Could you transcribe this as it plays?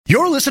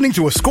You're listening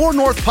to a Score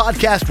North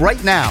podcast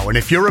right now, and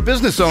if you're a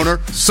business owner,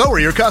 so are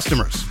your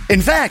customers.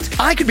 In fact,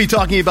 I could be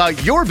talking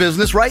about your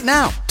business right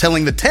now,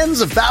 telling the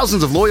tens of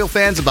thousands of loyal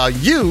fans about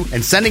you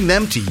and sending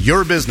them to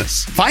your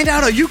business. Find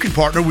out how you can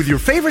partner with your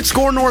favorite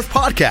Score North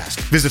podcast.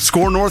 Visit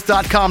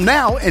scorenorth.com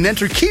now and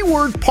enter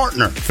keyword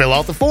partner. Fill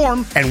out the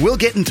form, and we'll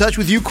get in touch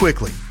with you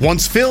quickly.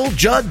 Once Phil,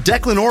 Judd,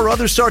 Declan, or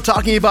others start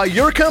talking about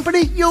your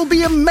company, you'll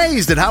be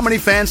amazed at how many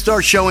fans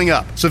start showing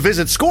up. So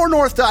visit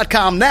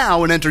scorenorth.com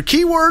now and enter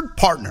keyword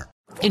partner.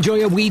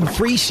 Enjoy a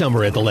weed-free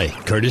summer at the lake,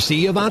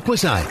 courtesy of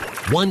Aquaside.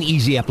 One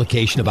easy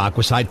application of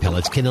Aquaside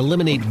pellets can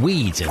eliminate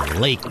weeds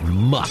and lake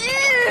muck.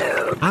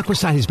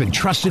 Aquaside has been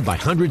trusted by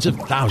hundreds of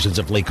thousands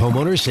of lake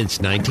homeowners since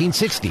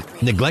 1960.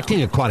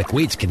 Neglecting aquatic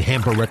weeds can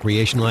hamper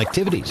recreational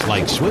activities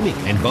like swimming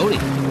and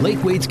boating.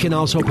 Lake weeds can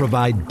also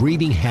provide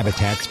breeding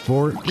habitats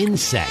for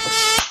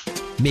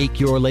insects. Make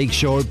your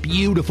lakeshore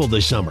beautiful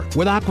this summer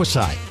with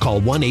Aquaside.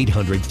 Call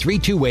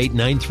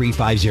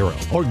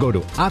 1-800-328-9350 or go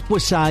to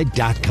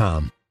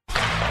aquaside.com.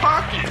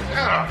 Hockey,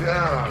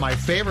 yeah. My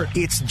favorite.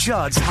 It's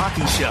Judd's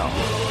Hockey Show.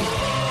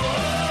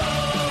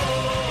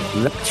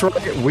 That's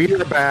right. We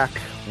are back.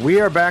 We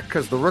are back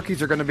because the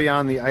rookies are going to be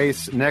on the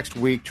ice next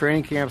week.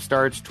 Training camp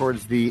starts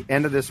towards the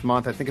end of this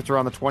month. I think it's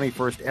around the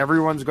 21st.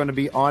 Everyone's going to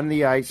be on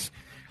the ice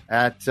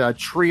at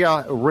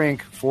Tria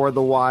Rink for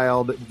the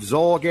Wild.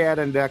 Zolgad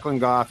and Declan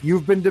Goff,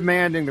 you've been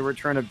demanding the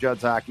return of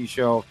Judd's Hockey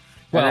Show.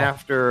 Well, and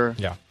after...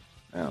 Yeah.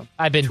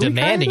 I've been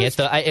demanding it.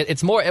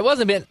 It's more. It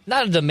wasn't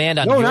not a demand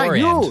on your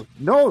end.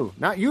 No,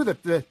 not you.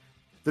 The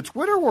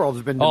Twitter world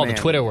has been demanding. Oh, the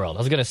Twitter world. I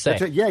was going to say.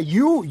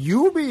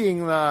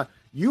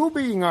 You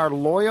being our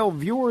loyal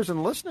viewers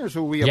and listeners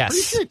who we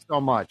appreciate so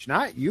much.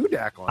 Not you,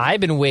 Declan. I've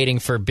been waiting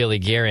for Billy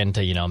Guerin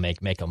to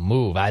make a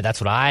move.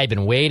 That's what I've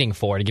been waiting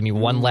for, to give me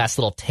one last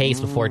little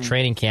taste before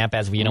training camp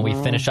as we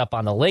finish up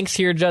on the links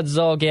here. Judd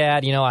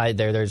Zolgad.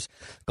 There's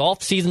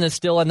golf season is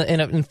still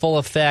in full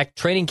effect.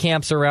 Training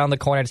camps are around the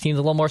corner. It seems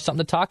a little more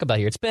something to talk about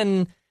here. It's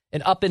been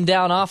an up and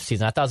down off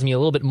season. I thought it was going to be a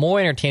little bit more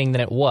entertaining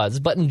than it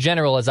was, but in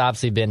general, it's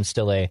obviously been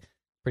still a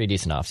pretty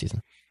decent off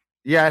season.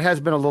 Yeah, it has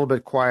been a little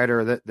bit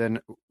quieter than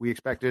we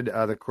expected.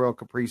 The Kirill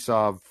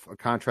Kaprizov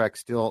contract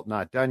still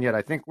not done yet.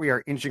 I think we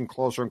are inching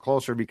closer and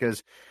closer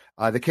because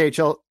the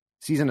KHL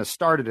season has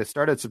started. It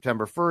started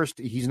September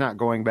 1st. He's not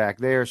going back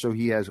there, so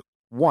he has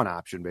one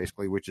option,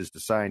 basically, which is to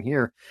sign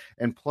here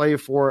and play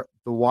for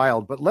the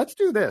Wild. But let's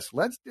do this.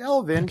 Let's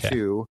delve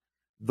into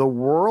the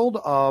Wild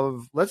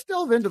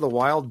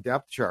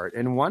depth chart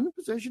and one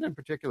position in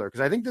particular,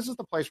 because I think this is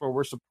the place where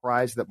we're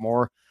surprised that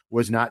more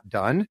was not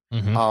done.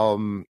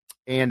 Mm-hmm.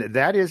 And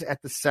that is at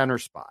the center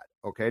spot.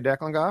 Okay,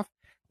 Declan Goff?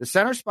 The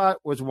center spot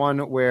was one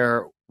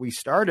where we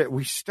started the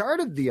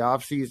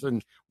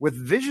offseason with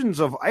visions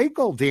of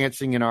Eichel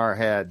dancing in our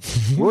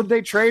heads. Would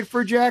they trade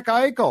for Jack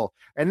Eichel?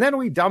 And then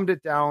we dumbed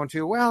it down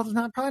to, well, it's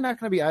probably not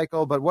going to be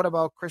Eichel, but what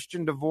about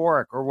Christian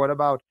Dvorak? Or what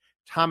about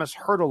Thomas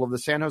Hertl of the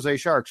San Jose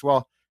Sharks?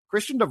 Well,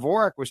 Christian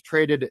Dvorak was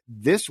traded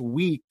this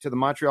week to the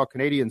Montreal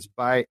Canadiens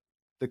by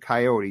the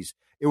Coyotes.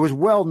 It was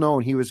well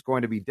known he was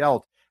going to be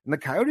dealt. And the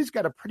Coyotes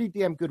got a pretty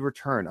damn good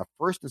return, a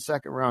first and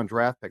second round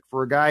draft pick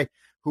for a guy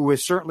who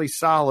is certainly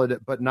solid,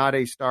 but not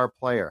a star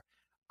player.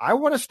 I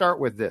want to start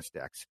with this,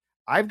 Dex.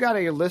 I've got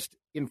a list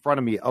in front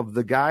of me of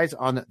the guys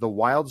on the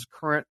Wild's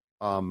current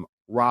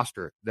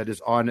roster that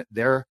is on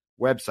their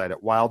website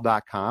at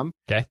wild.com.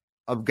 Okay.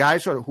 Of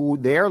guys who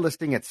they are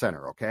listing at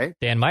center, okay?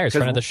 Dan Myers,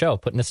 friend of the show,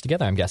 putting this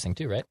together, I'm guessing,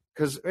 too, right?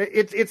 Because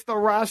it's the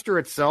roster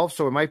itself,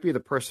 so it might be the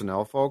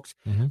personnel folks.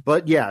 Mm-hmm.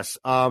 But yes,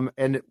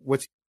 and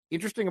what's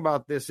interesting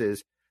about this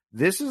is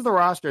the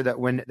roster that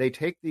when they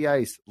take the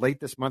ice late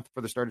this month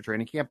for the start of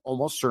training camp,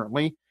 almost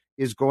certainly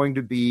is going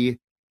to be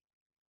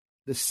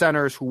the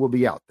centers who will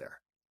be out there.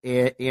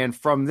 And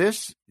from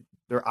this,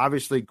 they're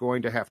obviously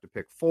going to have to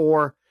pick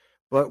four.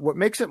 But what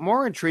makes it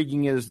more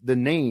intriguing is the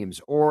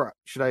names, or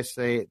should I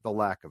say the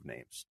lack of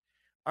names.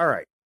 All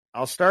right,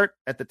 I'll start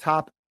at the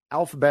top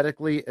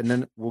alphabetically, and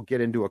then we'll get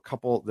into a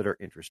couple that are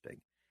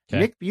interesting. Okay.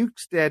 Nick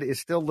Bjugstad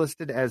is still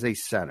listed as a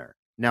center.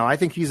 Now, I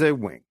think he's a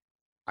wing.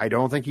 I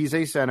don't think he's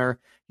a center.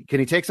 Can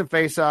he take some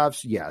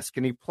faceoffs? Yes.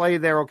 Can he play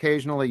there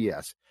occasionally?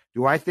 Yes.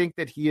 Do I think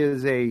that he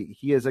is a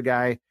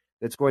guy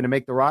that's going to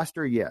make the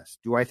roster? Yes.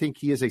 Do I think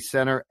he is a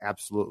center?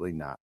 Absolutely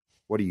not.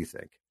 What do you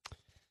think?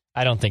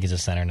 I don't think he's a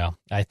center, no.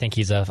 I think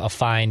he's a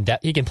fine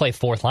he can play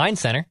fourth line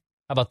center.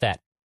 How about that?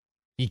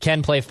 He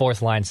can play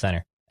fourth line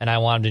center, and I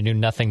want him to do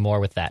nothing more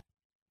with that.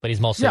 But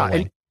he's mostly a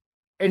wing.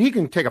 And he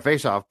can take a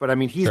faceoff, but I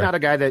mean he's not a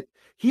guy that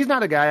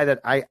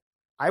I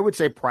would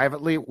say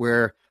privately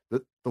where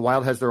the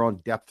Wild has their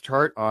own depth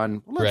chart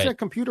on, let's say, a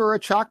computer or a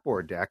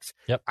chalkboard, Dex.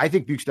 Yep. I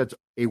think Bjugstad's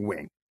a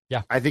wing.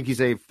 Yeah. I think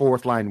he's a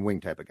fourth-line wing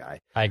type of guy.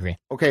 I agree.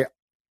 Okay,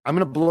 I'm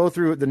going to blow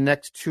through the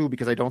next two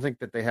because I don't think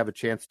that they have a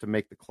chance to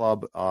make the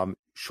club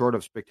short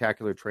of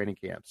spectacular training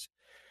camps.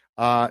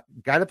 Guy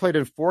that played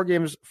in 4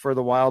 games for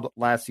the Wild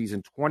last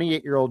season,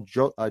 28-year-old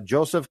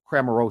Joseph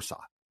Cramarosa.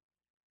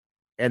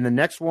 And the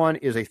next one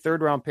is a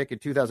third-round pick in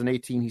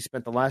 2018. He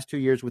spent the last 2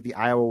 years with the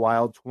Iowa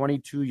Wild,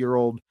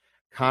 22-year-old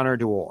Connor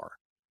Dewar.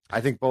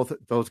 I think both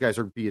those guys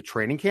are be a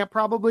training camp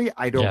probably.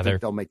 I don't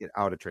think they'll make it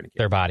out of training camp.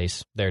 Their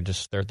bodies. They're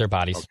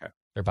bodies. Okay.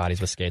 Their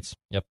bodies with skates.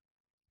 Yep.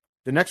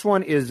 The next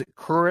one is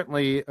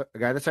currently a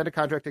guy that signed a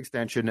contract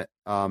extension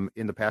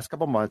in the past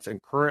couple months, and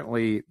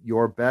currently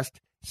your best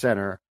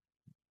center,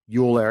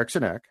 Joel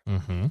Eriksson.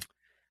 Mm-hmm.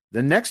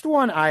 The next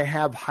one I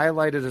have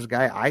highlighted as a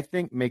guy I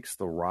think makes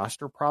the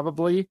roster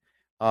probably.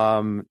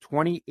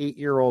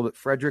 28-year-old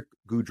Frederick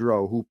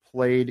Gaudreau, who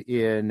played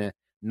in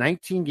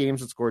 19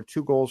 games and scored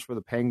 2 goals for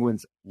the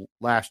Penguins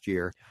last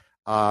year.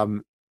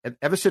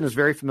 Evason is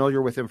very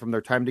familiar with him from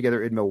their time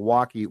together in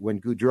Milwaukee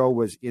when Gaudreau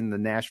was in the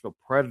Nashville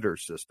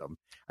Predators system.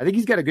 I think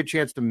he's got a good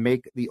chance to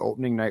make the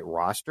opening night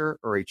roster,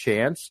 or a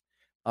chance,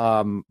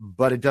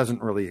 but it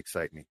doesn't really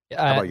excite me.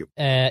 How about you?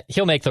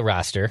 He'll make the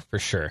roster for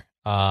sure.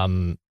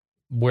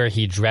 Where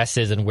he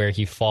dresses and where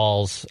he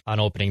falls on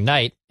opening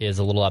night is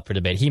a little up for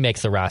debate. He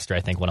makes the roster, I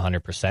think,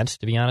 100%,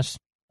 to be honest.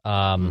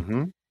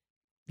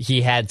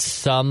 He had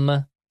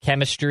some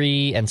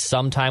chemistry and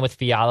some time with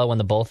Fiala when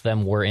the both of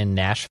them were in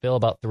Nashville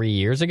about 3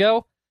 years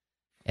ago.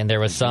 And there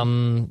was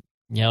some,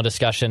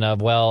 discussion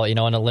of, in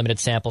a limited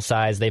sample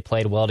size, they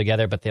played well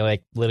together, but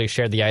they literally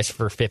shared the ice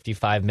for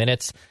 55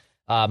 minutes.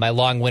 My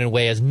long-winded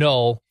way is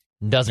no,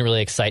 doesn't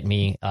really excite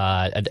me.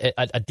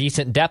 A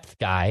decent depth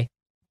guy,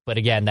 but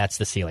again, that's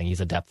the ceiling.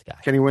 He's a depth guy.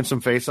 Can he win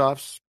some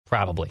faceoffs?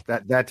 Probably.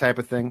 That type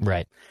of thing?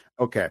 Right.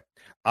 Okay.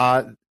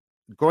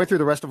 Going through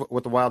the rest of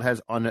what the Wild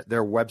has on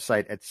their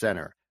website at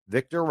center.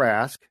 Victor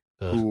Rask,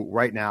 who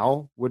right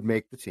now would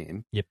make the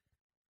team. Yep.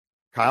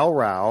 Kyle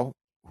Rao,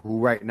 who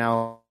right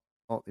now,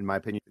 in my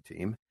opinion, the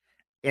team.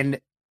 And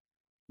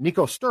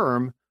Nico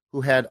Sturm,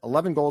 who had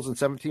 11 goals and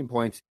 17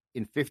 points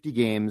in 50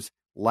 games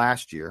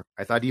last year.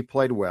 I thought he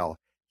played well.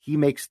 He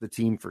makes the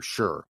team for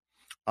sure.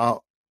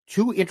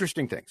 2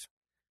 interesting things.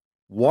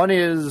 One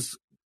is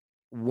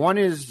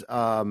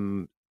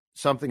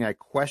something I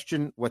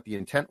question what the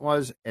intent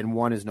was, and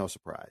one is no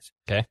surprise.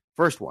 Okay.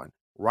 First one,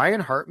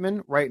 Ryan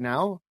Hartman right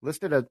now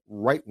listed as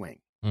right wing,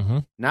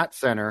 not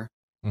center,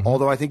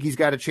 although I think he's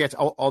got a chance.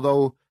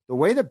 Although the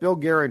way that Bill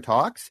Guerin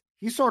talks,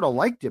 he sort of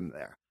liked him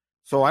there.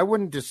 So I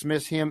wouldn't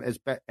dismiss him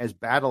as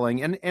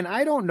battling. And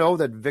I don't know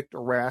that Victor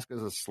Rask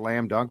is a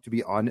slam dunk to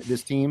be on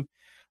this team.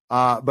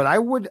 But I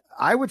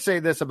would say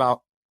this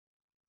about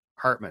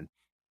Hartman.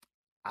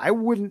 I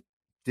wouldn't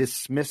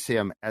dismiss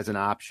him as an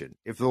option.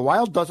 If the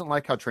Wild doesn't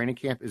like how training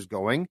camp is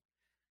going,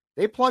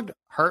 they plugged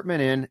Hartman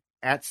in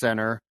at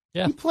center.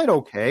 Yeah. He played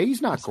okay.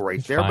 He's not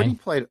great there, fine.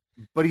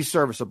 but he's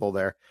serviceable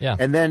there. Yeah.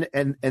 And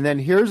then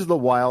here's the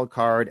wild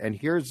card, and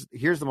here's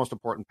the most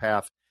important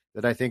path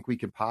that I think we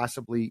could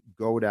possibly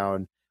go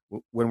down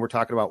when we're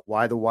talking about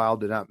why the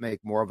Wild did not make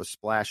more of a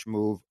splash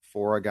move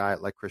for a guy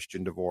like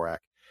Christian Dvorak.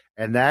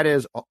 And that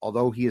is,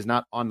 although he is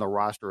not on the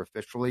roster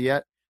officially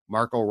yet,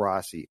 Marco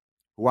Rossi,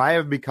 who I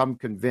have become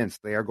convinced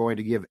they are going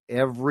to give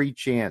every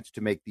chance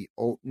to make the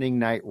opening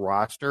night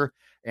roster,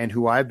 and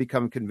who I've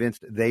become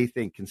convinced they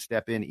think can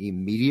step in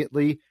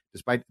immediately,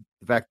 despite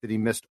the fact that he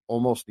missed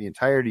almost the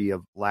entirety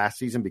of last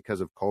season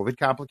because of COVID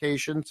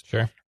complications,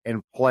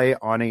 and play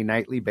on a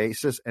nightly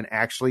basis and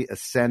actually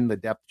ascend the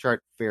depth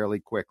chart fairly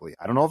quickly.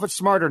 I don't know if it's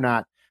smart or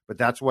not, but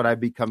that's what I've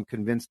become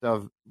convinced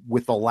of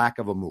with the lack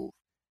of a move.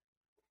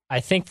 I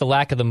think the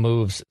lack of the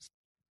moves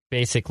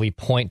basically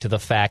point to the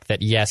fact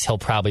that, yes, he'll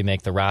probably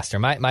make the roster.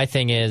 My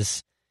thing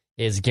is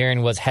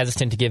Guerin was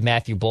hesitant to give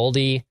Matthew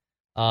Boldy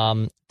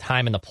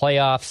time in the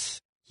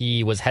playoffs.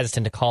 He was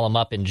hesitant to call him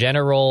up in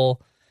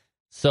general.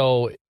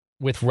 So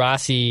with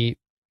Rossi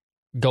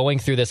going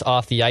through this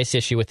off the ice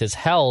issue with his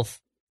health,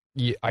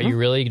 are you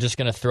really just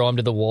going to throw him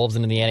to the Wolves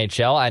into the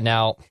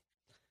NHL?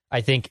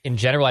 I think in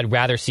general, I'd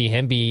rather see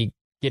him be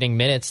getting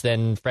minutes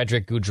than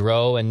Frederick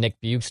Gaudreau and Nick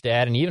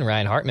Bjugstad and even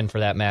Ryan Hartman for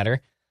that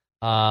matter.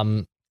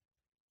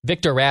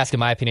 Victor Rask, in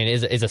my opinion,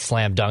 is a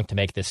slam dunk to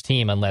make this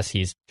team unless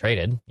he's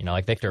traded.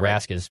 Victor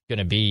Rask is going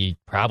to be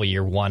probably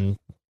your 1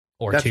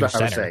 or 2 That's what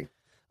center. I was saying.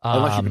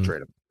 Unless you can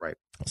trade him, right?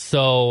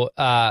 So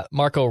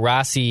Marco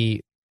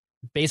Rossi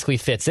basically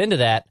fits into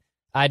that.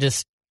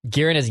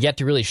 Guerin has yet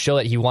to really show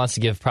that he wants to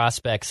give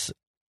prospects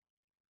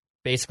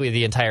basically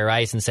the entire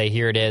ice and say,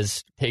 here it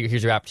is,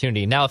 here's your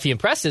opportunity. Now, if he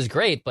impresses,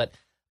 great, but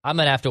I'm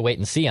going to have to wait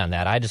and see on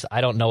that.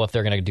 I don't know if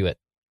they're going to do it.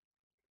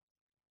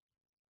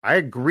 I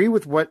agree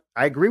with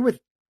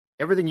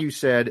everything you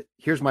said.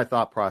 Here's my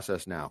thought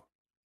process now.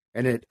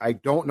 And I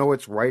don't know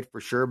it's right for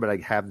sure, but I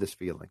have this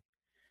feeling.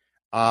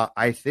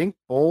 I think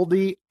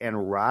Boldy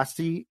and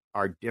Rossi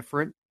are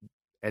different,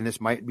 and this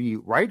might be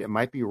right, it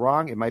might be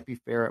wrong, it might be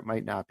fair, it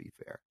might not be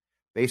fair,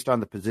 based on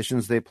the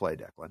positions they play,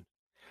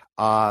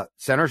 Declan.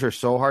 Centers are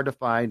so hard to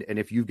find, and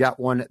if you've got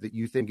one that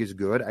you think is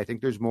good, I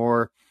think there's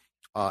more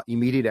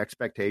immediate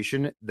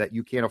expectation that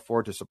you can't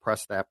afford to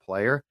suppress that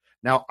player.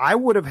 Now, I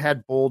would have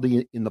had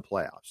Boldy in the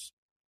playoffs.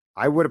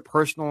 I would have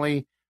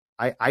personally,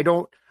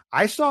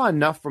 I saw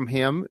enough from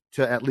him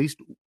to at least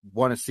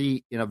want to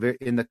see in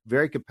the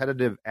very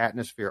competitive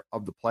atmosphere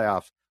of the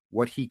playoffs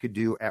what he could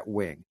do at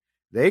wing.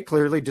 They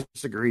clearly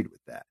disagreed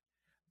with that.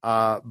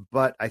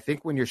 But I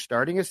think when you're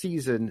starting a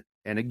season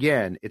and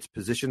again, it's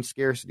position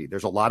scarcity.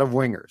 There's a lot of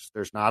wingers.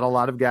 There's not a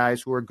lot of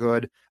guys who are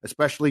good,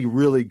 especially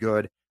really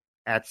good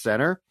at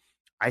center.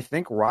 I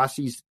think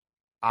Rossi's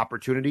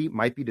opportunity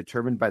might be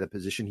determined by the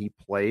position he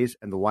plays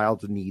and the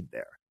Wild's need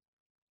there.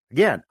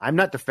 Again, I'm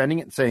not defending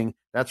it and saying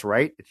that's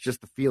right. It's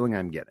just the feeling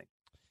I'm getting.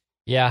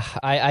 Yeah,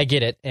 I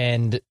get it.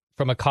 And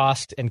from a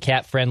cost and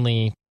cap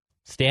friendly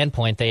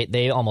standpoint,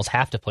 they almost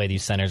have to play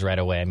these centers right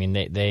away. I mean,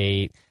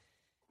 they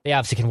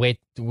obviously can wait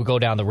to go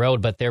down the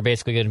road, but they're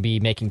basically going to be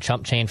making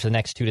chump change for the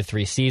next 2 to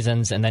 3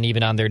 seasons. And then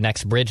even on their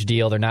next bridge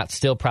deal,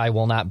 probably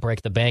will not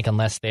break the bank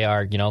unless they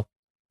are,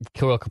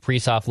 Kirill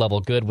Kaprizov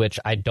level good, which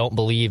I don't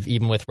believe,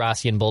 even with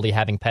Rossi and Boldy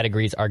having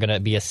pedigrees, are going to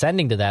be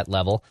ascending to that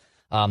level.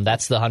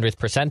 That's the 100th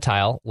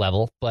percentile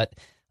level. But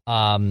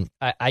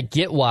I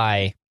get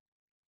why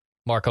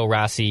Marco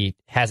Rossi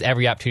has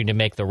every opportunity to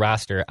make the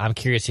roster. I'm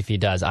curious if he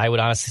does. I would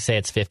honestly say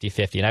it's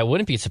 50-50, and I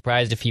wouldn't be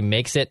surprised if he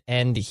makes it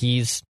and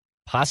he's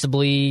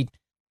possibly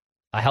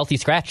a healthy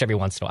scratch every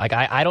once in a while.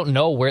 I don't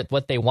know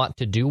what they want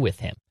to do with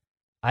him.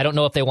 I don't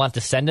know if they want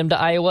to send him to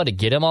Iowa to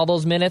get him all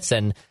those minutes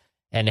and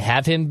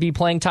have him be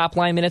playing top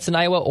line minutes in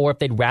Iowa, or if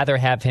they'd rather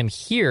have him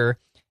here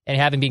and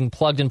have him being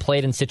plugged and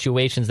played in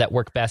situations that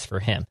work best for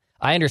him.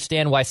 I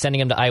understand why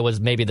sending him to Iowa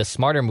is maybe the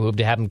smarter move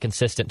to have him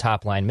consistent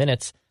top line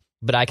minutes,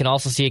 but I can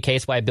also see a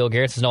case why Bill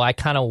Guerin says, no, I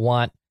kind of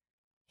want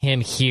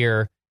him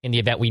here in the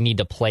event we need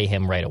to play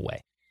him right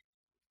away.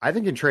 I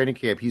think in training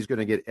camp, he's going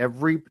to get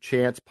every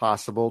chance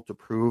possible to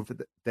prove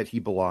that he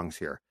belongs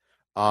here.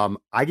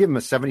 I give him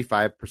a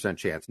 75%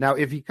 chance. Now,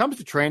 if he comes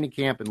to training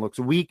camp and looks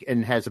weak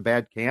and has a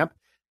bad camp,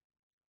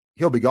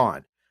 he'll be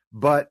gone.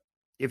 But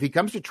if he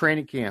comes to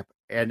training camp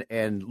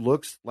and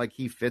looks like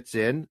he fits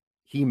in,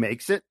 he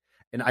makes it.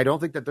 And I don't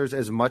think that there's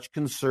as much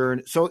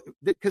concern. So,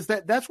 because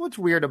that's what's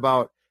weird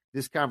about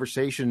this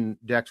conversation,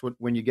 Dex,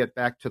 when you get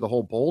back to the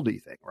whole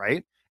Boldy thing,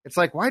 right? It's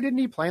like, why didn't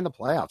he play in the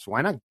playoffs?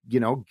 Why not,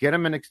 get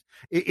him in?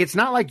 It's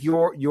not like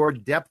your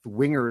depth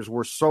wingers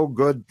were so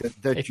good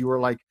that you were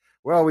like,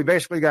 well, we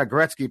basically got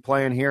Gretzky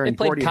playing here. They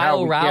played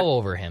Kyle Rao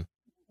over him.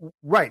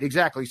 Right,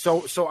 exactly.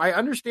 So I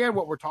understand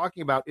what we're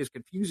talking about is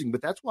confusing,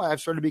 but that's why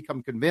I've sort of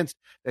become convinced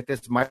that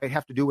this might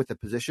have to do with the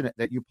position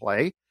that you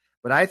play.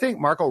 But I think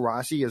Marco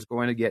Rossi is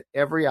going to get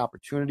every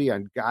opportunity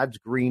on God's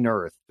green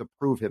earth to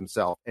prove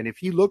himself. And if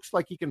he looks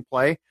like he can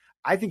play,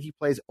 I think he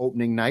plays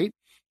opening night.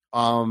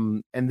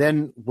 And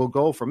then we'll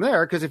go from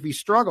there. Because if he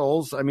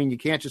struggles, I mean, you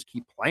can't just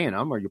keep playing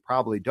him, or you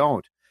probably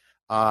don't.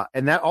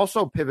 And that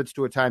also pivots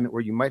to a time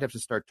where you might have to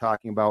start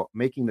talking about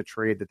making the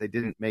trade that they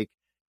didn't make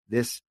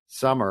this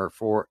summer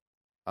for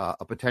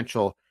a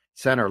potential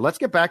center. Let's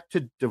get back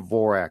to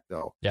Dvorak,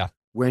 though. Yeah.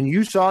 When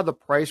you saw the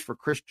price for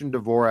Christian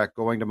Dvorak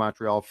going to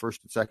Montreal,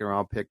 first and second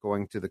round pick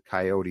going to the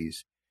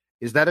Coyotes,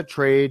 is that a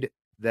trade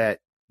that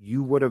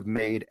you would have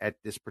made at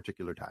this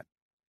particular time?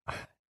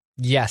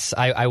 Yes,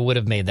 I would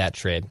have made that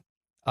trade.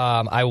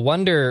 I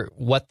wonder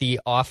what the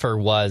offer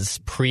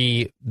was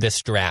pre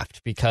this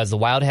draft, because the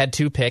Wild had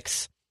 2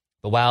 picks.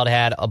 The Wild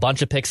had a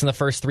bunch of picks in the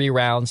first 3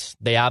 rounds.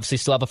 They obviously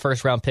still have a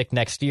first round pick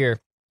next year.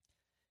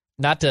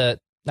 Not to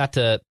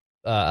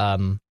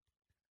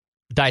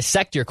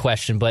dissect your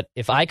question, but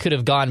if I could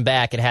have gone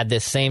back and had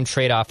this same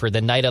trade offer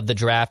the night of the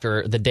draft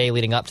or the day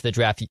leading up to the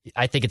draft,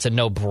 I think it's a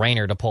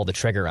no-brainer to pull the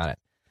trigger on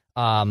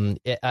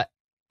it.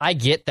 I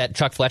get that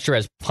Chuck Fletcher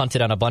has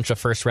punted on a bunch of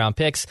first-round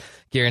picks.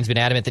 Guerin's been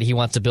adamant that he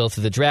wants to build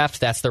through the draft.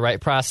 That's the right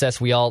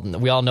process. We all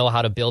know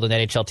how to build an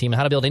NHL team and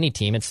how to build any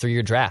team. It's through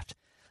your draft.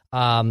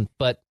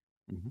 But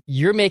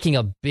you're making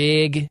a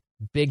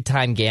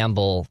big-time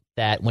gamble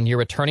that when you're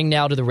returning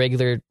now to the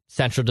regular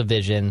Central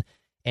Division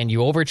and you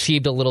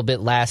overachieved a little bit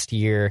last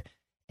year,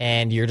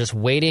 and you're just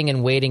waiting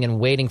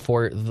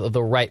for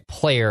the right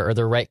player or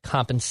the right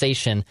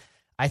compensation.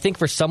 I think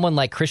for someone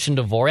like Christian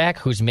Dvorak,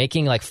 who's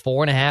making like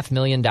 $4.5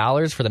 million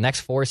for the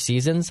next 4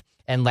 seasons,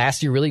 and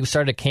last year really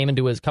started to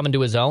come into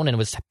his own and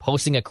was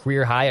posting a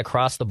career high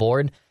across the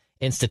board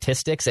in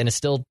statistics, and is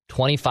still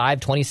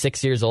 25,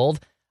 26 years old,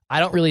 I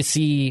don't really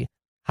see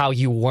how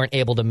you weren't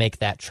able to make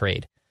that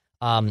trade.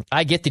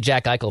 I get the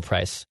Jack Eichel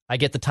price. I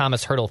get the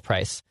Thomas Hertl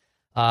price.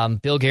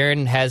 Bill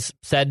Guerin has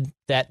said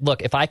that,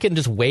 look, if I can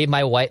just wave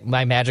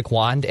my magic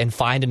wand and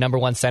find a number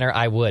 1 center,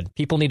 I would.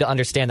 People need to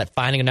understand that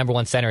finding a number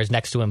 1 center is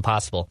next to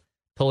impossible.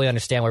 Totally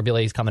understand where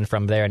Billy's coming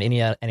from there, and any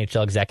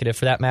NHL executive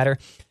for that matter.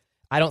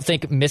 I don't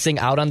think missing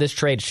out on this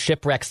trade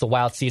shipwrecks the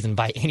Wild season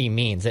by any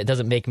means. It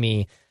doesn't make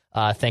me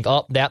think,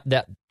 oh,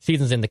 that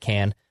season's in the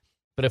can.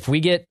 But if we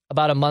get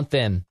about a month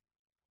in,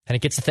 and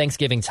it gets to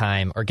Thanksgiving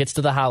time or gets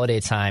to the holiday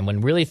time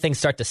when really things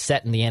start to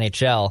set in the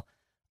NHL,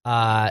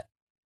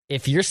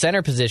 if your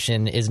center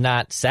position is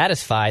not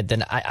satisfied,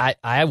 then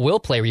I will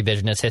play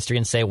revisionist history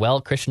and say,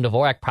 well, Christian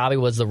Dvorak probably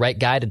was the right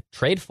guy to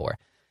trade for.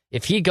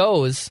 If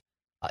he's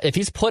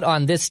put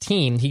on this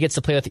team, he gets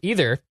to play with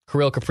either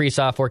Kirill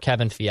Kaprizov or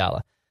Kevin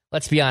Fiala.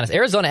 Let's be honest.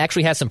 Arizona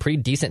actually has some pretty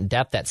decent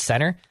depth at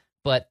center,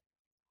 but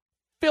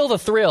Phil the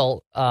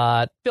Thrill,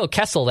 Phil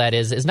Kessel, that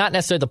is not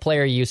necessarily the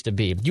player he used to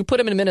be. You put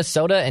him in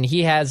Minnesota, and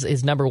he has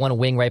his number one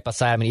wing right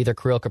beside him in either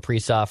Kirill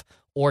Kaprizov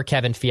or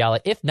Kevin Fiala,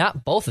 if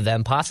not both of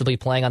them, possibly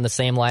playing on the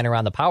same line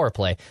around the power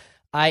play.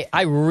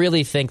 I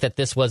really think that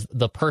this was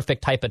the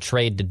perfect type of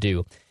trade to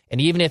do.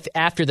 And even if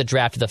after the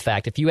draft of the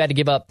fact, if you had to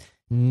give up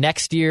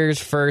next year's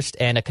first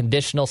and a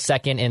conditional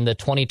second in the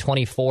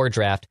 2024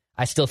 draft,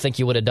 I still think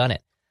you would have done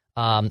it.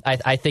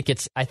 I think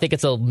it's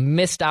a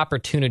missed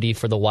opportunity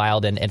for the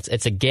Wild, and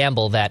it's a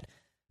gamble that,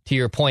 to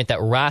your point,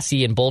 that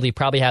Rossi and Boldy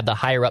probably have the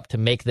higher up to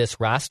make this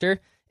roster,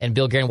 and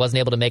Bill Guerin wasn't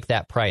able to make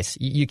that price.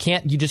 You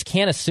just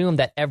can't assume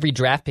that every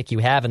draft pick you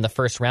have in the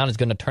first round is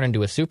going to turn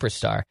into a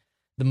superstar.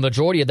 The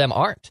majority of them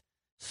aren't.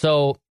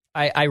 So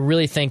I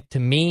really think, to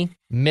me,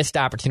 missed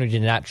opportunity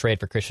to not trade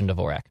for Christian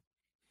Dvorak.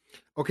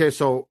 Okay,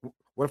 so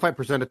what if I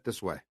present it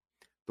this way?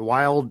 The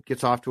Wild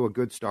gets off to a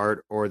good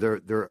start, or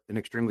they're an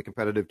extremely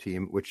competitive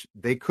team, which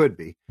they could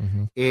be,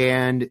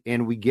 and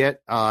we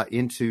get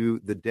into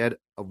the dead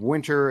of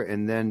winter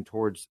and then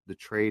towards the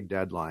trade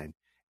deadline,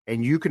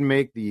 and you can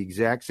make the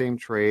exact same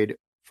trade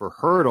for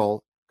Hertl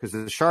because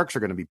the Sharks are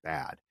going to be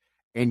bad,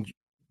 and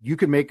you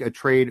can make a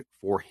trade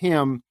for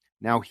him.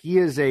 Now he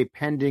is a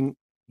pending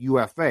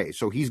UFA,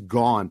 so he's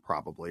gone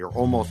probably, or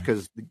almost,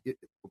 because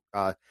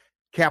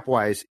cap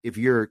wise, if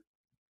you're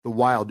the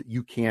Wild,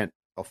 you can't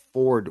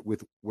afford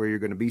with where you're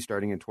going to be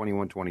starting in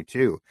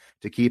 21-22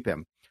 to keep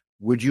him.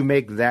 Would you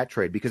make that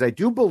trade? Because I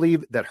do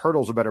believe that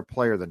Hertl's a better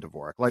player than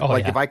Dvorak.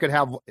 If I could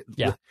have,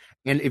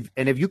 and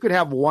if you could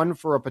have one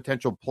for a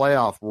potential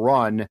playoff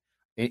run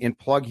and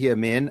plug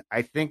him in,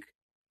 I think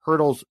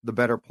Hertl's the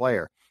better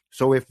player.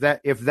 So if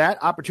that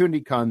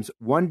opportunity comes,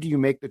 one, do you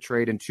make the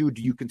trade, and two,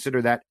 do you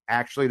consider that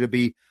actually to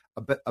be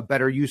a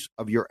better use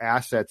of your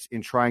assets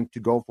in trying to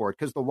go for it?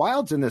 Because the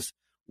Wild's in this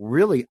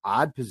really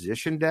odd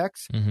position,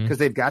 Dex, because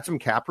they've got some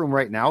cap room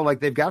right now. Like,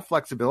 they've got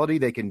flexibility,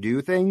 they can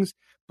do things,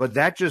 but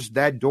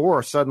that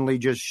door suddenly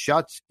just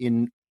shuts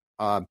in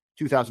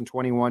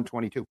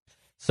 2021-22.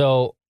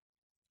 So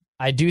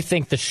I do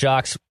think the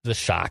Sharks,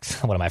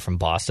 what am I, from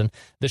Boston?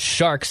 The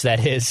Sharks,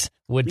 that is,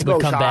 would come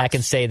back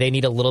and say they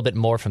need a little bit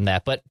more from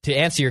that. But to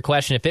answer your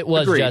question, if it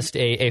was just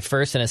a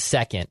first and a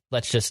second,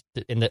 let's just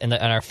in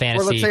our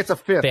fantasy, let's say it's a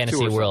fifth,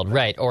 fantasy world,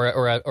 right,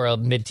 or a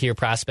mid-tier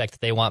prospect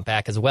that they want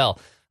back as well.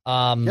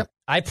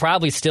 I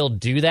probably still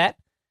do that.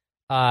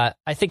 I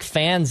think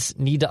fans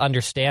need to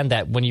understand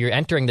that when you're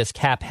entering this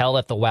cap hell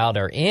that the Wild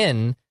are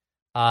in,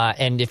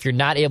 and if you're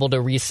not able to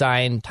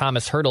re-sign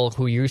Thomas Hertl,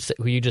 who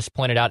you just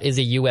pointed out is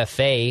a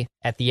UFA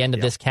at the end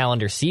of this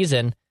calendar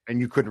season, and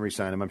you couldn't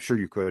re-sign him, I'm sure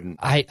you couldn't.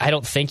 I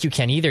don't think you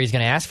can either. He's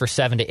going to ask for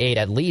 7 to 8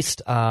 at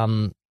least.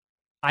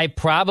 I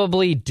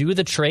probably do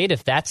the trade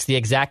if that's the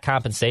exact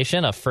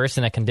compensation, a first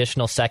and a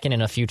conditional second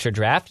in a future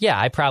draft. Yeah,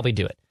 I probably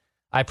do it.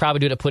 I probably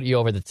do it to put you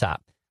over the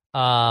top.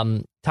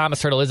 Thomas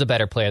Hertl is a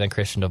better player than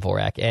Christian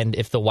Dvorak, and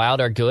if the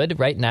Wild are good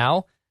right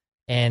now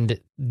and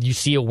you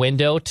see a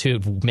window to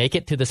make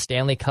it to the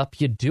Stanley Cup,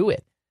 you do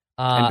it.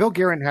 And Bill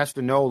Guerin has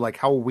to know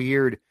how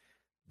weird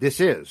this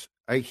is.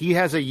 He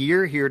has a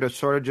year here to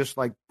sort of just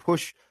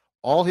push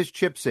all his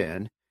chips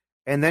in,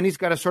 and then he's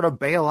got to sort of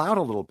bail out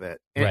a little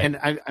bit. And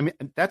I mean,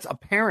 that's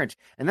apparent,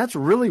 and that's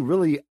really,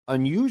 really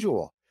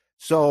unusual.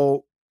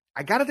 So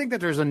I got to think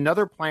that there's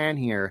another plan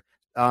here.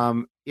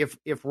 If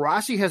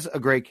Rossi has a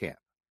great camp,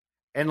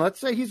 and let's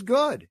say he's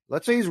good,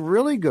 let's say he's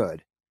really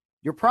good,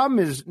 your problem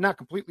is not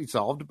completely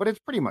solved, but it's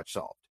pretty much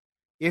solved.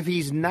 If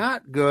he's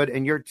not good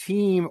and your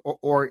team,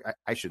 or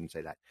I shouldn't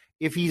say that,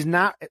 if he's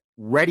not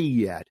ready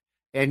yet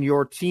and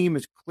your team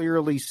is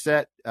clearly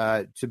set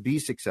to be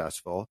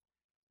successful,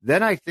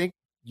 then I think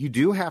you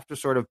do have to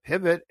sort of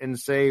pivot and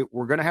say,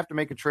 we're going to have to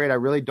make a trade I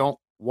really don't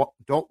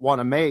want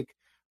to make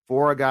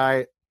for a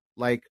guy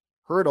like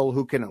Hertl,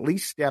 who can at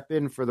least step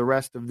in for the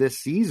rest of this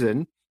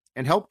season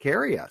and help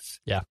carry us.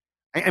 Yeah.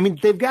 I mean,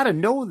 they've got to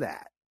know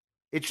that.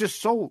 It's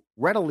just so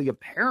readily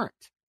apparent.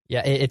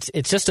 Yeah,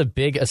 it's just a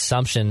big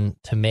assumption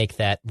to make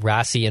that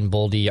Rossi and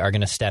Boldy are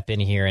going to step in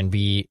here and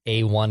be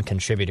A1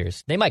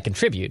 contributors. They might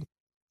contribute.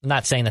 I'm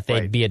not saying that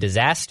they'd be a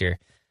disaster,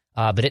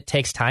 but it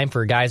takes time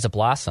for guys to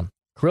blossom.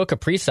 Kirill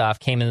Kaprizov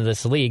came into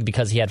this league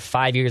because he had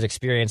 5 years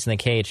experience in the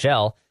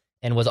KHL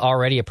and was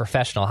already a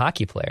professional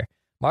hockey player.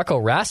 Marco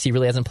Rossi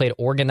really hasn't played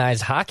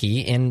organized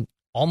hockey in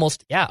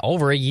almost,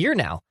 over a year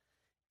now.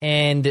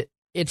 And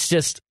it's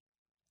just,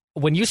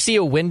 when you see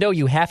a window,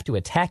 you have to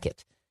attack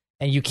it.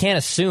 And you can't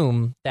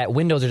assume that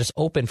windows are just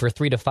open for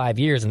 3 to 5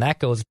 years, and that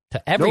goes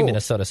to every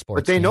Minnesota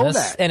sports team. But they know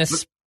that. And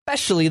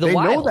especially the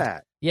Wild. They know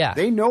that. Yeah.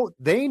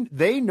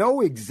 They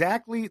know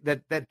exactly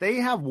that they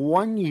have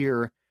 1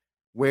 year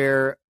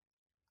where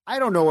I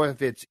don't know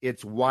if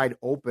it's wide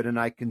open and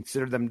I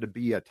consider them to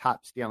be a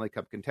top Stanley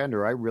Cup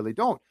contender. I really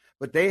don't.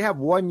 But they have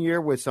 1 year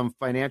with some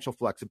financial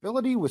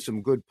flexibility, with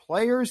some good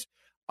players.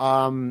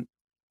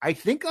 I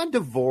think on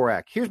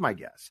Dvorak, here's my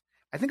guess.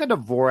 I think on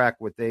Dvorak,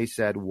 what they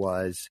said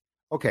was,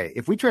 okay,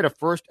 if we trade a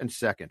first and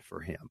second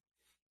for him,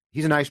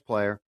 he's a nice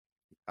player.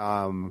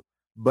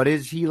 But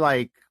is he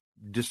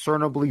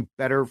discernibly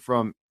better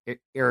from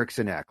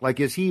Eriksson Ek?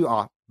 Is he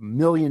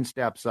million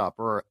steps up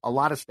or a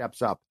lot of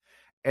steps up.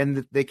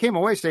 And they came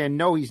away saying,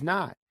 no, he's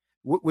not,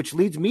 which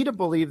leads me to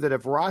believe that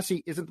if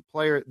Rossi isn't the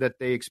player that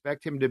they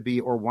expect him to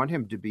be or want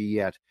him to be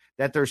yet,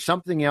 that there's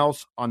something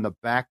else on the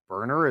back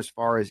burner as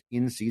far as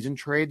in-season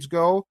trades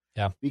go.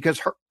 Yeah.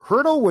 Because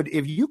Hurdle would,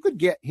 if you could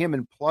get him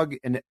and plug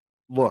and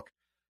look,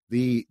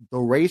 the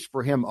race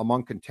for him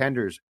among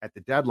contenders at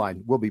the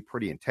deadline will be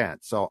pretty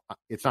intense. So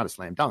it's not a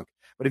slam dunk.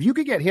 But if you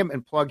could get him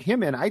and plug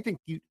him in, I think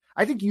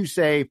you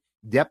say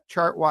depth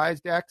chart wise,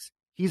 Dex,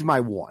 he's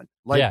my one.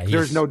 Like yeah, he's an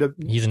A1. No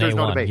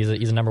debate.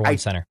 He's a number one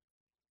center.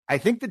 I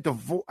think the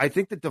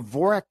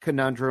Dvorak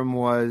conundrum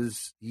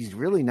was he's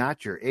really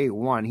not your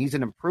A1. He's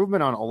an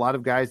improvement on a lot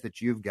of guys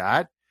that you've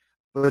got.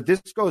 But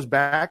this goes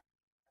back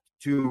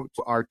to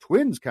our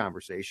Twins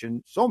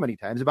conversation so many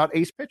times about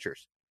ace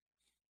pitchers.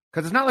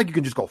 Because it's not like you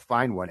can just go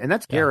find one. And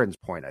that's Garen's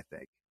point, I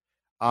think.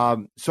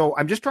 So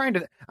I'm trying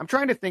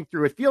to think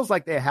through. It feels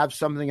like they have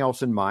something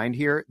else in mind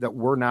here that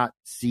we're not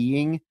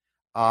seeing.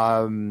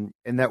 And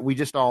that we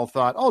just all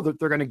thought, oh,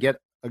 they're going to get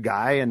a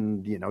guy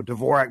and,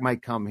 Dvorak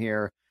might come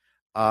here.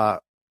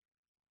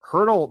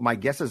 Hurdle, my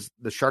guess is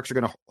the Sharks are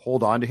going to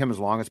hold on to him as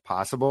long as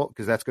possible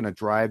because that's going to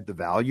drive the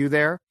value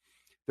there.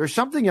 There's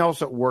something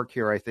else at work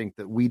here, I think,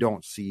 that we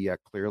don't see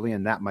clearly,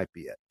 and that might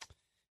be it.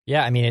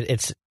 Yeah, I mean,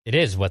 it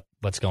is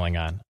what's going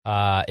on.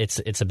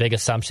 It's a big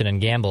assumption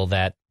and gamble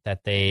that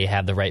they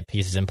have the right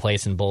pieces in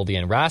place in Boldy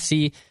and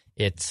Rossi.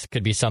 It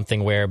could be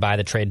something where by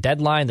the trade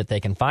deadline that they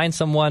can find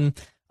someone.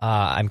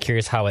 I'm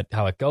curious how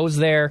it goes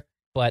there,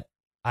 but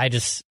I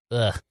just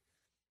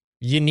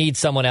you need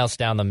someone else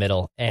down the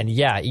middle, and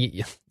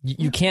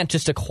you can't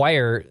just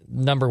acquire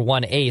number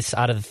one ace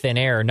out of the thin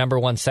air, number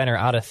one center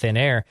out of thin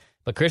air.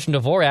 But Christian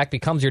Dvorak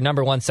becomes your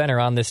number one center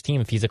on this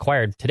team if he's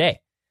acquired today.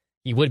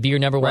 He would be your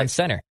number one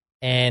center.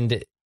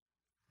 And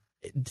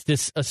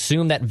just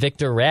assume that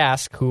Victor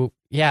Rask, who,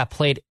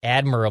 played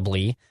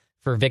admirably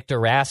for Victor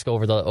Rask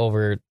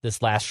over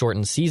this last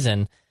shortened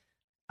season,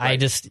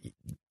 right.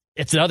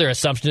 It's another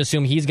assumption to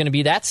assume he's going to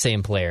be that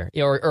same player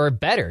or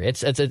better.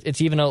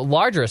 It's even a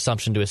larger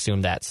assumption to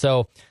assume that.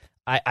 So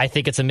I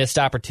think it's a missed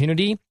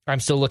opportunity. I'm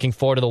still looking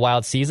forward to the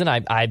Wild season.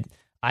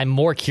 I'm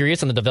more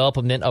curious on the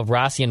development of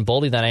Rossi and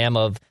Boldy than I am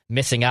of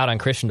missing out on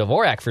Christian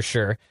Dvorak for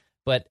sure.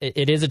 But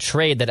it is a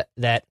trade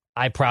that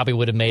I probably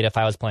would have made if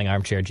I was playing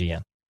armchair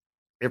GM.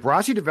 If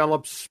Rossi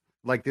develops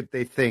like that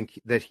they think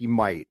that he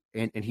might,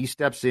 and he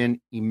steps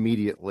in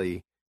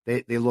immediately,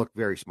 they look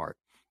very smart.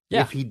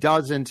 Yeah. If he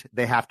doesn't,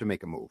 they have to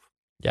make a move.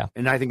 Yeah.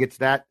 And I think it's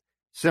that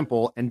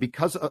simple. And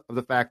because of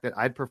the fact that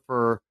I'd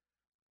prefer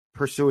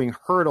pursuing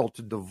Hurdle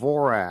to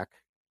Dvorak,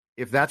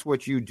 if that's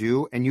what you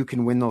do and you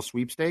can win those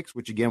sweepstakes,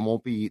 which again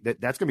won't be,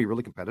 that's going to be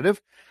really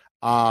competitive,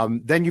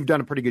 then you've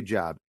done a pretty good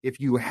job. If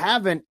you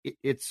haven't,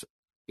 it's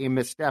a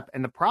misstep.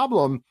 And the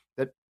problem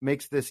that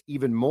makes this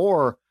even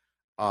more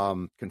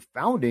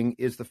confounding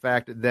is the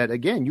fact that,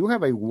 again, you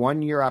have a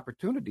 1-year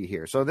opportunity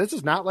here. So this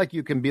is not like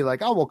you can be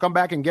like, oh, we'll come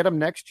back and get him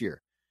next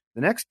year. The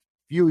next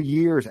few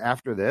years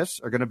after this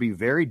are going to be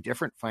very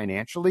different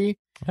financially.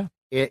 Yeah.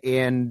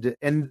 And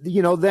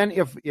then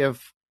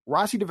if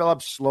Rossi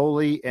develops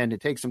slowly and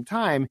it takes some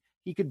time,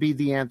 he could be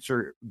the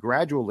answer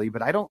gradually,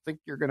 but I don't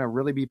think you're going to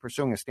really be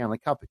pursuing a Stanley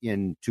Cup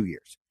in 2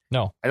 years.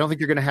 No. I don't think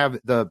you're going to have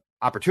the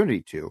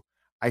opportunity to.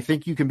 I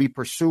think you can be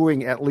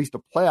pursuing at least a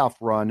playoff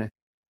run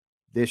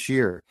this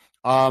year.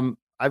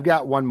 I've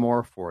got one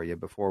more for you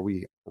before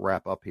we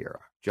wrap up here,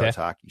 Judd's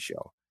Hockey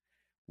Show.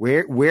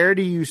 Where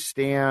do you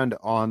stand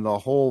on the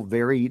whole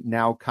very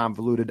now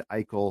convoluted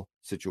Eichel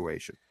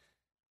situation?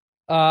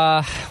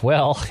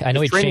 Well, I know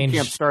he changed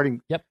camp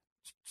starting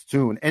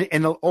soon.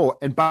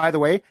 And by the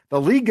way, the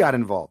league got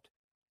involved.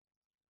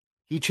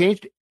 He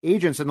changed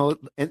agents and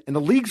the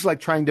league's like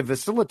trying to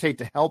facilitate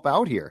to help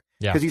out here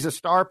because he's a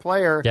star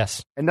player.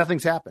 Yes. And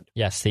nothing's happened.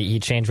 Yes. He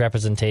changed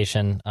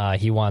representation.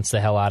 He wants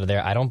the hell out of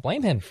there. I don't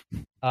blame him.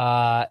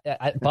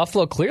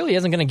 Buffalo clearly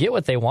isn't going to get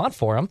what they want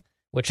for him,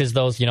 which is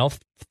those,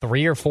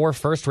 3 or 4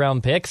 first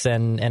round picks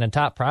and a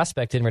top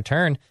prospect in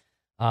return.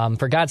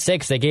 For God's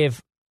sakes, they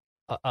gave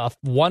a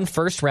 1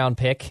 first round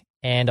pick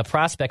and a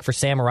prospect for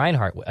Sam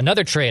Reinhart.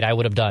 Another trade I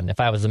would have done if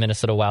I was the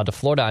Minnesota Wild to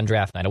Florida on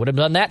draft night. I would have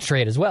done that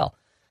trade as well.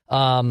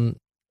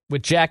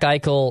 With Jack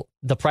Eichel,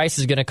 the price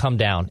is going to come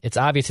down. It's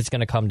obvious it's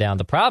going to come down.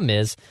 The problem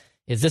is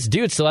this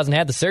dude still hasn't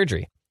had the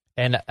surgery.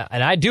 And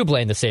I do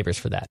blame the Sabres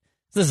for that.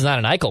 This is not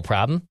an Eichel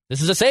problem.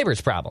 This is a Sabres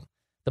problem.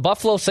 The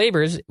Buffalo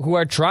Sabres, who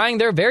are trying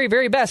their very,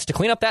 very best to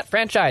clean up that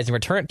franchise and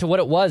return it to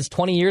what it was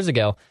 20 years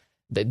ago,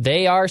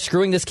 they are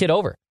screwing this kid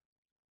over.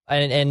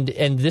 And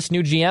this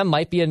new GM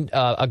might be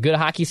a good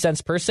hockey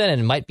sense person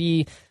and might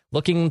be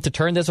looking to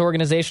turn this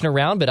organization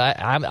around, but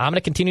I'm going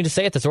to continue to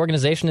say it. This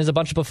organization is a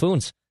bunch of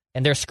buffoons,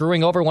 and they're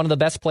screwing over one of the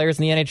best players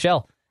in the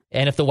NHL.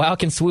 And if the Wild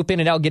can swoop in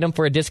and outget him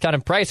for a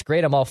discounted price,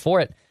 great, I'm all for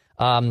it.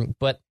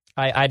 But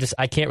I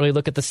can't really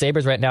look at the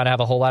Sabres right now to have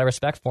a whole lot of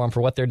respect for them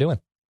for what they're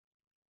doing.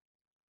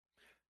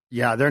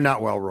 Yeah, they're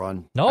not well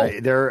run. No,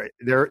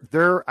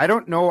 they're. I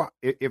don't know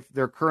if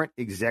their current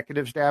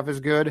executive staff is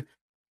good,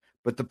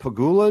 but the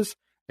Pagulas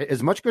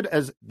as much good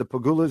as the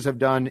Pagulas have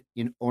done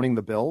in owning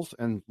the Bills,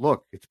 and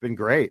look, it's been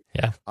great.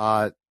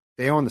 Yeah.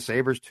 They own the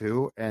Sabres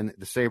too, and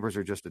the Sabres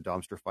are just a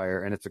dumpster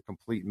fire, and it's a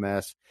complete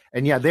mess.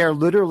 And yeah, they are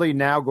literally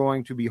now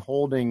going to be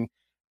holding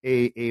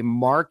a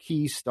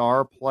marquee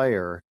star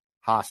player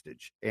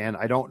hostage, and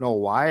I don't know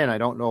why, and I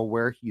don't know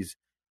where he's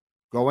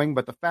going,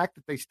 but the fact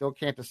that they still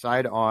can't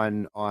decide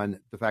on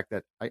the fact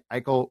that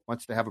Eichel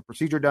wants to have a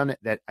procedure done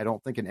that I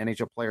don't think an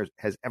NHL player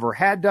has ever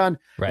had done,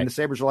 right. And the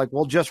Sabres are like,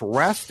 well, just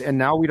rest, and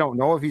now we don't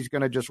know if he's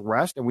going to just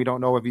rest, and we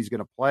don't know if he's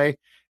going to play.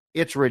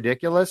 It's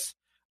ridiculous.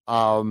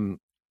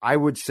 I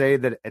would say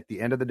that at the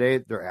end of the day,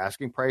 their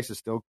asking price is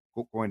still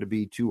going to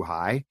be too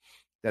high,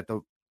 that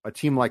a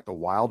team like the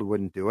Wild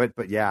wouldn't do it.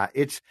 But yeah,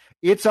 it's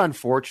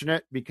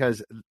unfortunate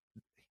because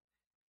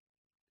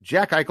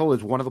Jack Eichel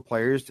is one of the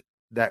players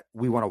that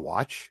we want to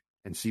watch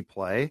and see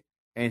play,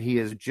 and he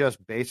is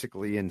just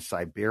basically in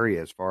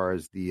Siberia as far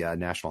as the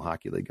National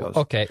Hockey League goes.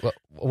 Okay, well,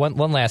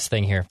 one last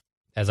thing here,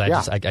 as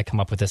I come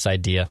up with this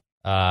idea.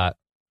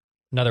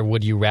 Another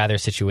would you rather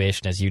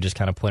situation, as you just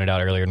kind of pointed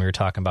out earlier when we were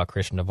talking about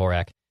Christian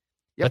Dvorak.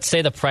 Yep. Let's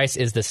say the price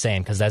is the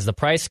same, because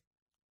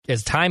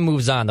as time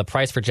moves on, the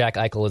price for Jack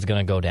Eichel is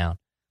going to go down.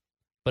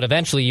 But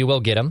eventually you will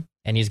get him,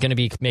 and he's going to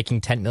be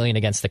making $10 million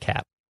against the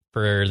cap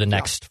for the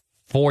next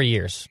 4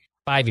 years,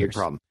 5 years. Big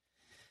problem.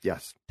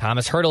 Yes.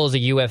 Thomas Hertl is a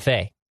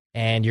UFA,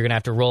 and you're going to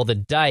have to roll the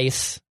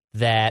dice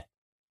that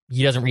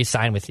he doesn't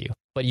re-sign with you.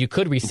 But you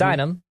could re-sign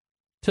him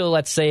to,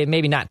 let's say,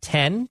 maybe not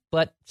 10,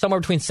 but somewhere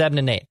between 7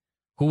 and 8.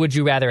 Who would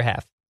you rather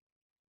have?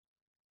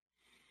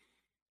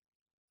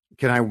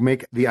 Can I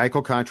make the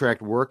Eichel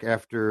contract work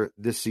after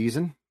this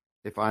season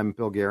if I'm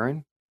Bill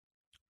Guerin?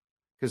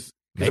 Because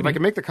if I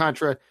can make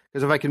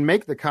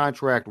the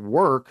contract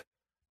work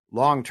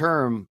long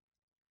term,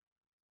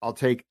 I'll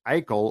take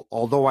Eichel,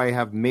 although I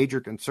have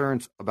major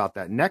concerns about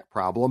that neck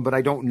problem, but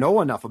I don't know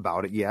enough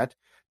about it yet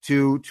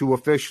to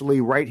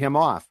officially write him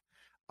off.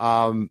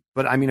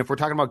 But I mean, if we're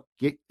talking about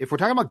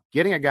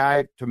getting a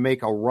guy to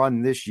make a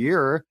run this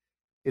year,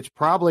 it's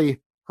probably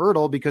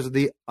Hertl because of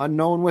the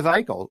unknown with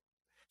Eichel.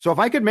 So if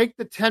I could make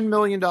the $10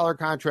 million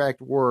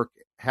contract work,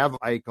 have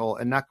Eichel,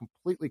 and not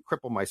completely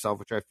cripple myself,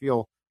 which I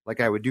feel like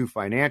I would do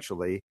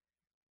financially,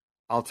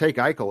 I'll take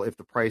Eichel if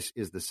the price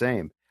is the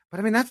same.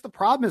 But I mean, that's the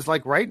problem, is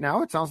like right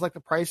now, it sounds like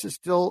the price is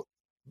still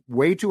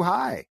way too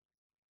high.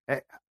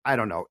 I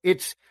don't know.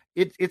 It's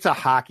a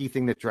hockey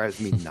thing that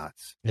drives me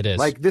nuts. It is.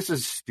 Like, this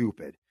is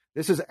stupid.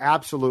 This is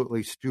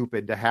absolutely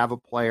stupid to have a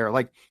player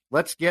like,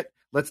 let's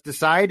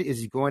decide, is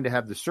he going to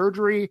have the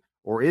surgery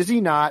or is he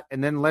not?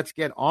 And then let's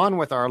get on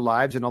with our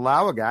lives and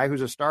allow a guy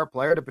who's a star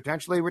player to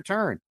potentially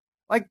return.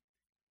 Like,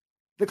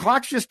 the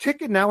clock's just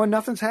ticking now and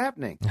nothing's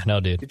happening. I know,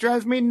 dude. It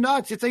drives me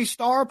nuts. It's a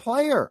star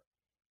player.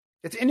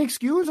 It's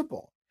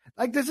inexcusable.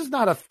 Like, this is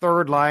not a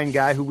third line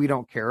guy who we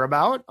don't care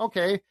about.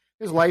 Okay,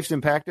 his life's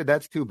impacted.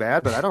 That's too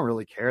bad, but I don't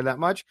really care that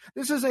much.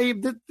 This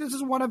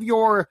is one of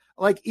your,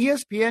 like,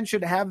 ESPN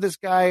should have this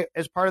guy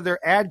as part of their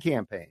ad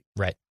campaign.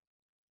 Right.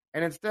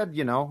 And instead,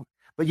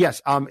 but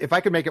yes, if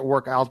I could make it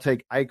work, I'll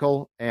take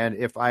Eichel. And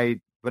if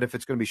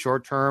it's going to be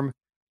short term,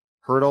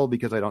 Hertl,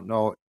 because I don't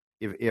know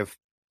if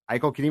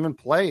Eichel can even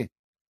play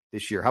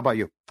this year. How about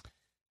you?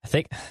 I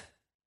think,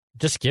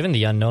 just given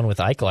the unknown with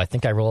Eichel, I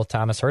think I roll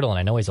Thomas Hertl, and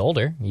I know he's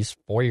older. He's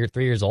 3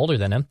 years older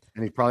than him.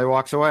 And he probably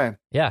walks away.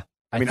 Yeah.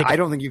 I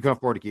don't think you can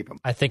afford to keep him.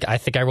 I think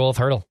I roll with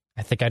Hertl.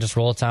 I think I just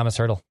roll with Thomas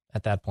Hertl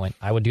at that point.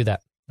 I would do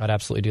that. I'd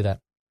absolutely do that.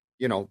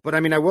 But I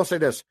mean, I will say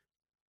this.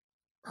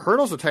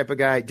 Hertl's the type of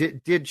guy.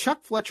 Did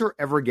Chuck Fletcher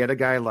ever get a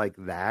guy like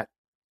that?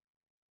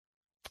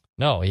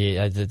 No, he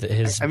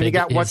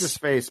what's his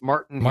face,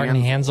 Martin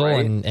Hansel,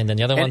 right? and then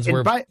the other ones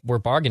were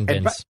bargain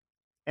bins.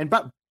 And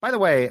by the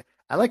way,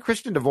 I like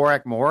Christian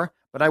Dvorak more,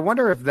 but I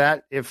wonder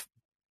if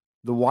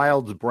the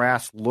Wild's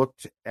brass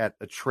looked at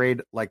a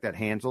trade like that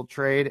Hansel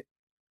trade,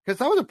 because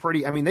that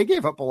was they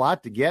gave up a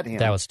lot to get him.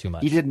 That was too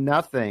much. He did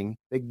nothing.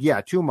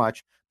 Too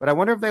much. But I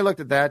wonder if they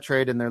looked at that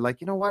trade and they're like,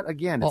 you know what?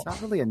 Again, it's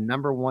not really a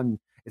number one.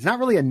 It's not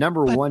really a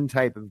number one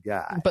type of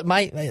guy. But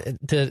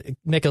to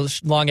make a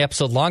long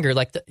episode longer,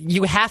 like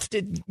you have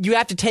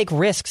to take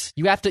risks.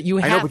 I know, but you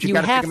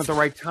got to take them at the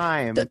right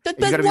time. But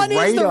when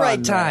is the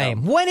right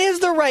time? When is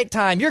the right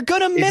time? You're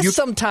gonna miss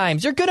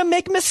sometimes. You're gonna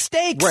make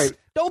mistakes. Right.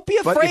 Don't be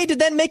afraid to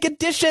then make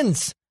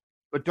additions.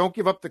 But don't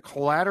give up the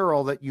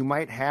collateral that you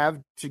might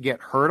have to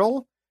get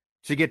Hertl,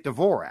 to get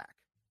Dvorak.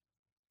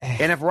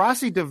 And if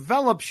Rossi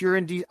develops,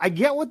 I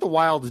get what the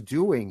Wild's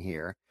doing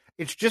here.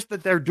 It's just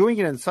that they're doing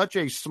it in such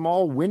a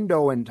small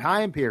window and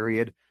time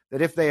period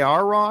that if they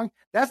are wrong,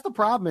 that's the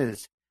problem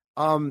is,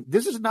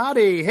 this is not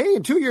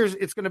in 2 years,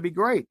 it's going to be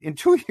great. In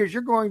 2 years,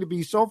 you're going to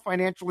be so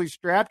financially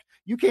strapped,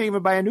 you can't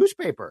even buy a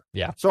newspaper.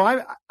 Yeah.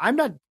 So I'm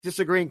not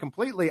disagreeing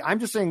completely. I'm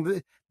just saying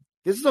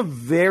this is a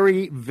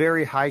very,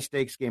 very high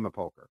stakes game of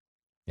poker.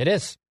 It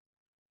is.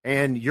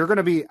 And you're going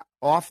to be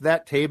off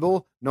that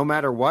table no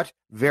matter what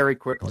very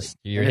quickly.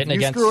 You're hitting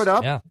against. Screw it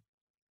up. Yeah.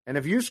 And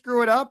if you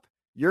screw it up,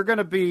 you're going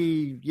to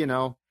be,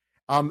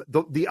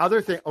 the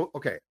other thing.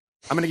 Okay.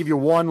 I'm going to give you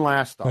one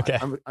last thought. Okay.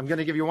 I'm going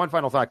to give you one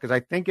final thought because I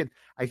think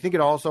it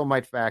also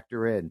might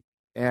factor in,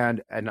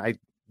 and I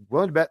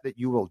willing to bet that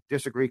you will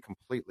disagree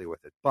completely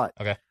with it. But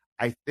okay.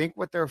 I think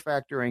what they're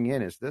factoring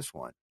in is this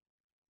one.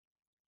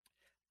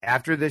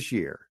 After this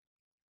year,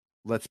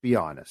 let's be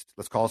honest.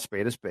 Let's call a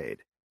spade a spade.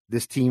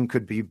 This team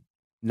could be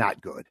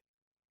not good.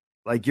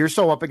 Like, you're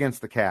so up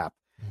against the cap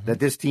that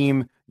this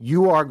team,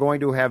 you are going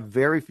to have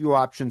very few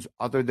options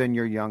other than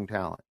your young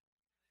talent.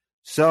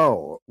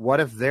 So what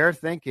if they're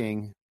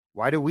thinking,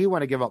 why do we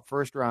want to give up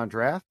first-round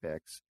draft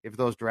picks if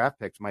those draft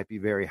picks might be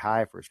very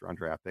high first-round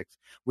draft picks,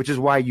 which is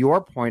why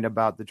your point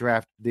about the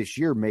draft this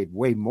year made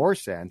way more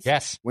sense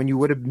when you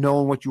would have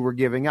known what you were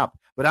giving up.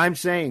 But I'm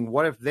saying,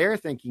 what if they're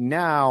thinking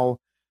now,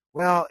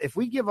 well, if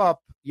we give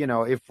up,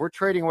 if we're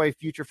trading away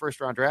future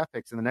first-round draft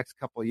picks in the next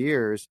couple of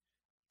years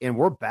and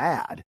we're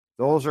bad,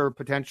 those are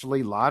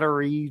potentially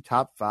lottery,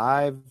 top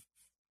 5,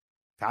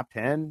 top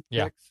 10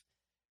 picks.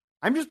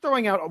 I'm just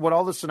throwing out what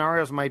all the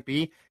scenarios might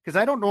be because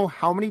I don't know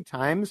how many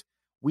times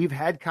we've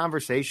had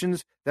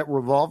conversations that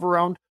revolve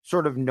around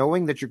sort of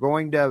knowing that you're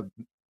going to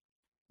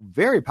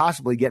very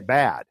possibly get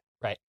bad.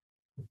 Right.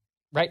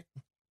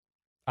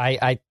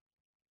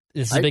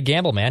 This is a big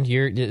gamble, man.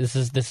 This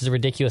is a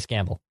ridiculous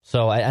gamble.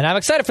 So, and I'm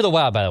excited for the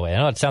Wild, by the way. I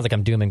know it sounds like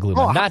I'm doom and gloom.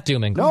 I'm not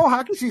doom and gloom. No,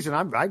 hockey season.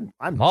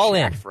 I'm all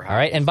in. For all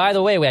right. And by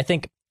the way, I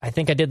think I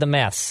did the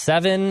math.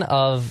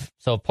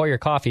 So pour your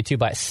coffee too.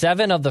 But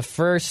 7 of the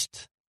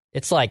first.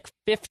 It's like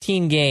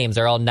 15 games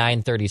are all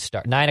 9:30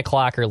 start, 9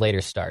 o'clock or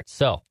later starts.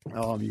 So,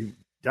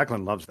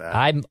 Declan loves that.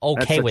 I'm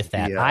okay with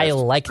that. I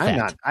like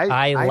that.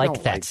 I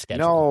like that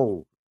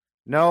schedule.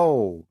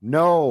 No.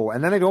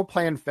 And then they don't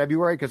play in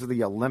February because of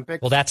the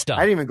Olympics. Well, that's done.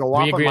 I didn't even go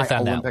off on my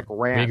Olympic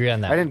rant. We agree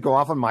on that. I didn't go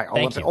off on my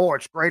Olympic. Oh,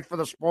 it's great for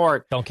the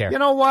sport. Don't care. You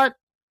know what?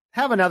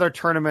 Have another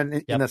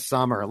tournament in the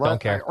summer. Don't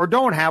care. Or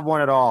don't have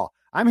one at all.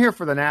 I'm here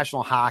for the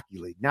National Hockey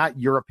League, not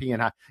European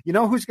hockey. You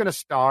know who's going to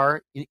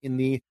star in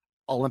the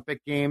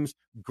Olympic Games?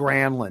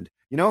 Granlund.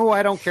 You know who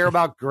I don't care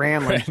about?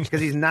 Granlund,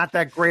 because he's not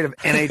that great of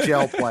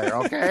NHL player,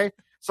 okay?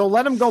 So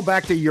let him go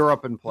back to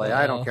Europe and play.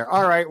 I don't care.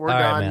 All right, we're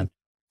done. Man.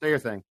 Say your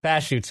thing.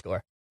 Pass, shoot,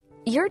 score.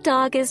 Your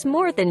dog is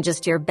more than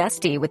just your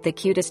bestie with the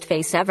cutest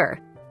face ever.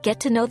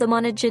 Get to know them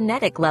on a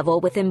genetic level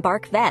with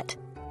Embark Vet.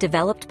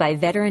 Developed by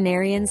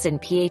veterinarians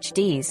and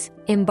PhDs,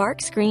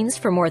 Embark screens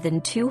for more than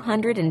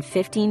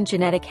 215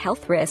 genetic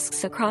health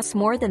risks across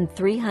more than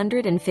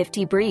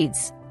 350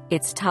 breeds.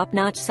 It's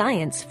top-notch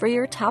science for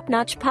your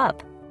top-notch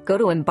pup. Go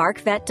to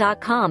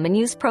EmbarkVet.com and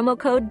use promo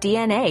code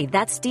DNA,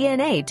 that's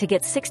DNA, to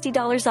get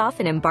 $60 off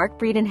an Embark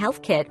Breed and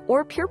Health Kit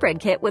or Purebred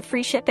Kit with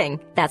free shipping.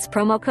 That's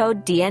promo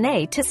code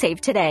DNA to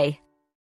save today.